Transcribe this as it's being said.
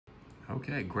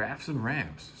Okay, graphs and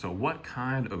ramps. So what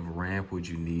kind of ramp would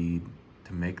you need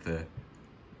to make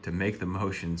the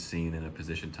motion seen in a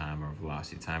position time or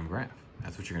velocity time graph?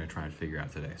 That's what you're gonna try and figure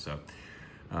out today. So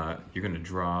you're gonna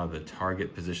draw the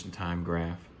target position time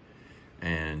graph,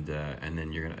 and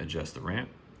then you're gonna adjust the ramp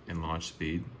and launch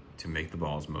speed to make the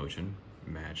ball's motion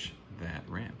match that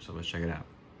ramp. So let's check it out.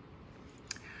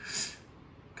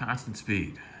 Constant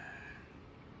speed.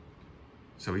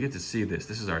 So we get to see this.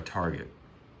 This is our target.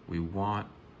 We want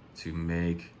to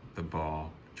make the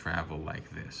ball travel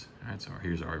like this. All right, so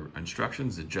here's our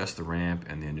instructions. Adjust the ramp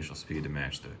and the initial speed to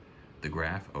match the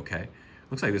graph. Okay,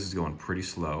 looks like this is going pretty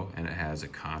slow and it has a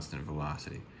constant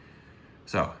velocity.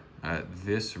 So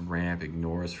this ramp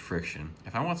ignores friction.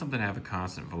 If I want something to have a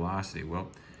constant velocity, well,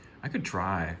 I could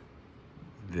try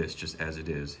this just as it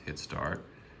is. Hit start,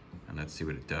 and let's see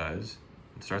what it does.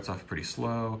 It starts off pretty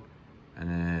slow, and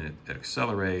then it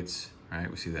accelerates, right?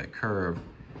 We see that curve,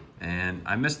 and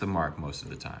I miss the mark most of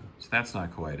the time, so that's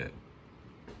not quite it.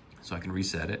 So I can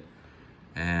reset it,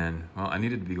 and well, I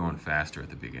needed to be going faster at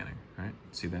the beginning, right?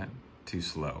 See that? Too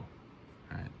slow,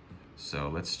 right? So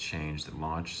let's change the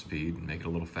launch speed and make it a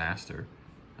little faster,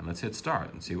 and let's hit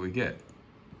start and see what we get.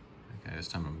 Okay, this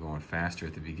time I'm going faster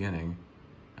at the beginning,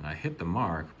 and I hit the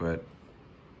mark, but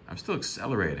I'm still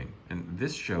accelerating, and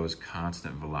this shows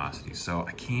constant velocity. So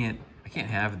I can't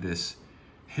have this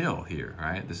hill here,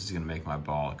 right? This is gonna make my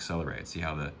ball accelerate. See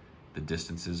how the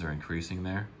distances are increasing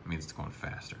there? It means it's going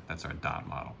faster. That's our dot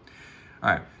model. All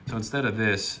right, so instead of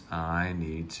this, I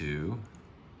need to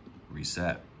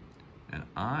reset. And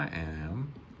I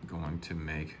am going to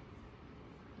make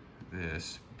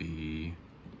this be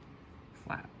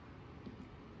flat.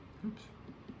 Oops.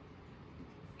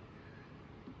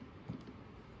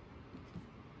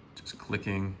 Just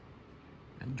clicking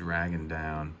and dragging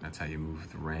down. That's how you move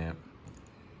the ramp.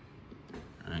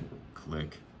 All right,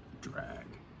 click, drag.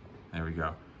 There we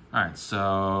go. All right,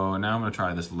 so now I'm gonna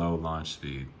try this low launch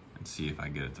speed and see if I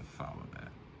get it to follow that.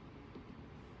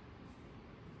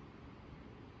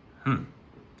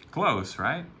 Close,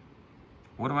 right?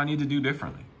 What do I need to do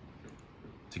differently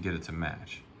to get it to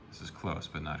match? This is close,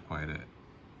 but not quite it.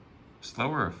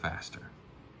 Slower or faster?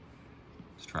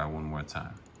 Let's try one more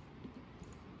time.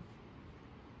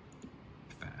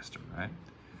 Faster, right?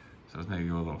 So let's maybe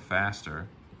go a little faster,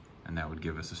 and that would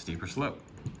give us a steeper slope,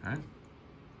 right?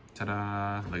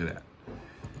 Ta-da, look at that.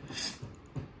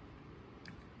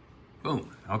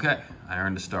 Boom, okay, I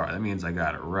earned a star. That means I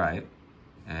got it right.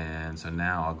 And so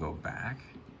now I'll go back.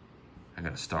 I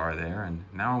got a star there, and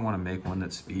now I want to make one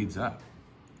that speeds up.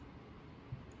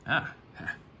 I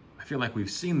feel like we've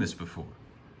seen this before,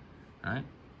 right?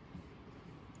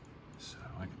 So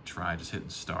I can try just hitting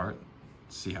start,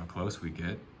 see how close we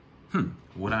get.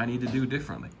 What I need to do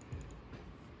differently?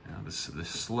 Now the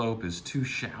slope is too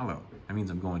shallow. That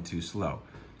means I'm going too slow.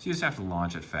 So you just have to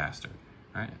launch it faster,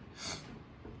 right?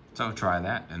 So I'll try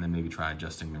that, and then maybe try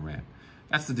adjusting the ramp.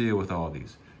 That's the deal with all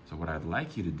these. So what I'd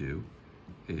like you to do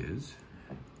is,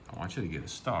 I want you to get a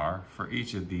star for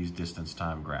each of these distance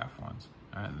time graph ones.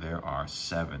 All right, there are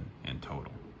 7 in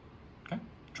total. Okay,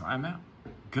 try them out.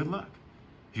 Good luck.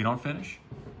 If you don't finish,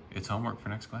 it's homework for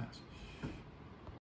next class.